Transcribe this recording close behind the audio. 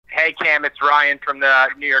Hey, Cam, it's Ryan from the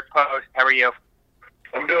New York Post. How are you?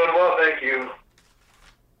 I'm doing well, thank you.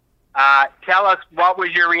 Tell us, what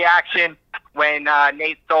was your reaction when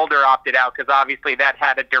Nate Solder opted out? Because obviously that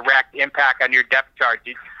had a direct impact on your depth chart.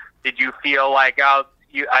 Did you feel like a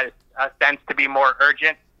sense to be more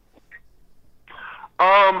urgent?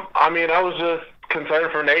 I was just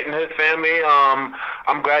concerned for Nate and his family.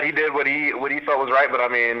 I'm glad he did what he felt was right, but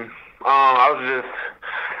I was just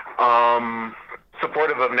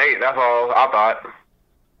supportive of Nate. That's all I thought.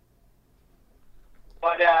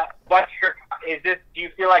 But do you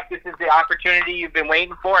feel like this is the opportunity you've been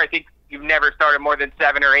waiting for? I think you've never started more than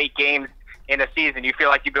 7 or 8 games in a season. You feel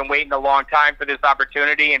like you've been waiting a long time for this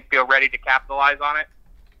opportunity and feel ready to capitalize on it?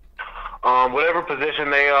 Whatever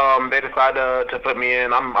position they decide to put me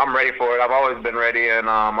in, I'm ready for it. I've always been ready, and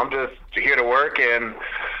I'm just here to work, and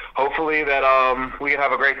hopefully that we can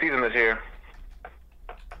have a great season this year.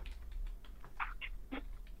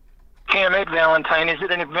 Cam, Ed Valentine, is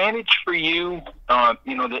it an advantage for you,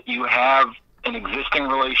 that you have an existing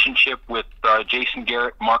relationship with Jason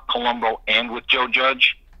Garrett, Mark Colombo, and with Joe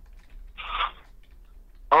Judge?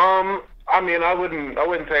 I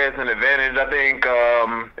wouldn't say it's an advantage. I think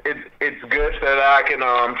it's good that I can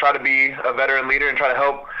try to be a veteran leader and try to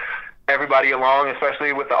help everybody along,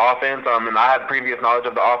 especially with the offense. And I had previous knowledge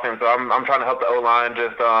of the offense, so I'm trying to help the O-line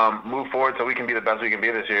just move forward so we can be the best we can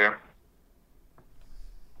be this year.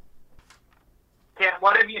 Yeah,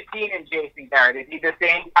 what have you seen in Jason Garrett? Is he the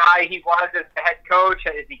same guy he was as the head coach?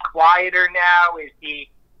 Is he quieter now? Is he,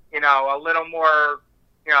 a little more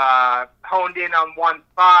honed in on one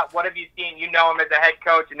spot? What have you seen? You know him as a head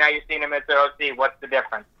coach, and now you're seeing him as the OC. What's the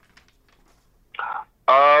difference?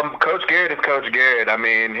 Coach Garrett is Coach Garrett.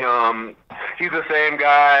 He's the same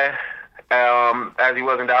guy as he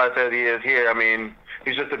was in Dallas as he is here.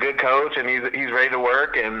 He's just a good coach, and he's ready to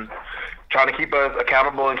work and trying to keep us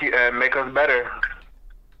accountable and make us better.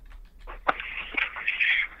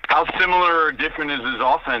 How similar or different is his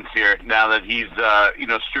offense here now that he's,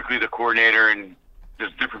 strictly the coordinator and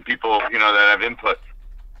there's different people, that have input?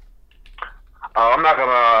 I'm not going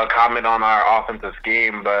to comment on our offensive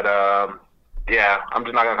scheme, but, I'm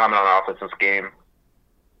just not going to comment on our offensive scheme.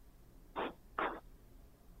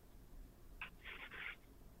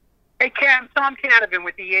 Hey, Cam, Tom Canavan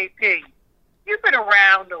with the AP. You've been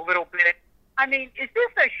around a little bit. Is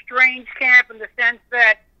this a strange camp in the sense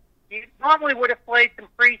that you normally would have played some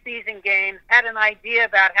preseason games, had an idea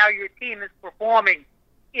about how your team is performing?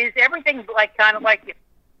 Is everything kind of like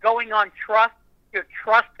going on trust? You're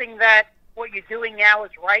trusting that what you're doing now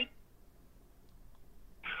is right?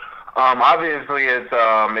 Obviously,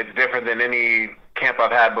 it's different than any camp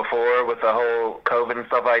I've had before with the whole COVID and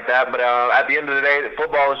stuff like that. But at the end of the day,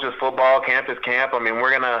 football is just football. Camp is camp.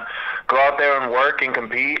 We're gonna go out there and work and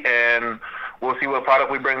compete, and we'll see what product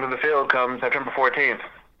we bring to the field come September 14th.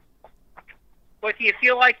 But do you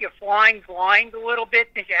feel like you're flying blind a little bit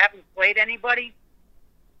since you haven't played anybody?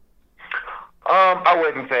 I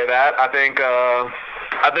wouldn't say that. I think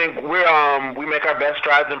we make our best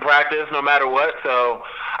strides in practice no matter what. So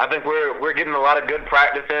I think we're getting a lot of good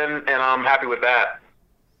practice in, and I'm happy with that.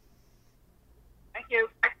 Thank you.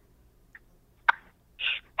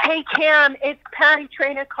 Hey, Cam, it's Patty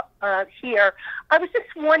Trainer here. I was just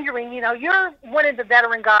wondering, you're one of the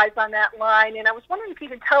veteran guys on that line, and I was wondering if you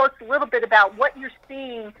could tell us a little bit about what you're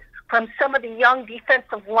seeing from some of the young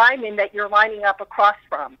defensive linemen that you're lining up across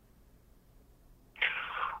from.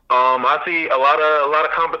 I see a lot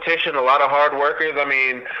of competition, a lot of hard workers.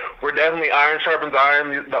 We're definitely iron sharpens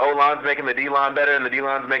iron. The O-line's making the D-line better, and the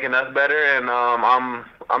D-line's making us better. And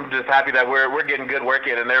I'm just happy that we're getting good work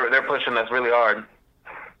in, and they're pushing us really hard.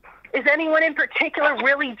 Is anyone in particular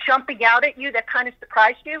really jumping out at you that kind of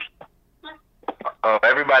surprised you?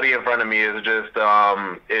 Everybody in front of me is just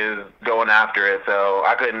is going after it, so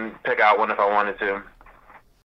I couldn't pick out one if I wanted to.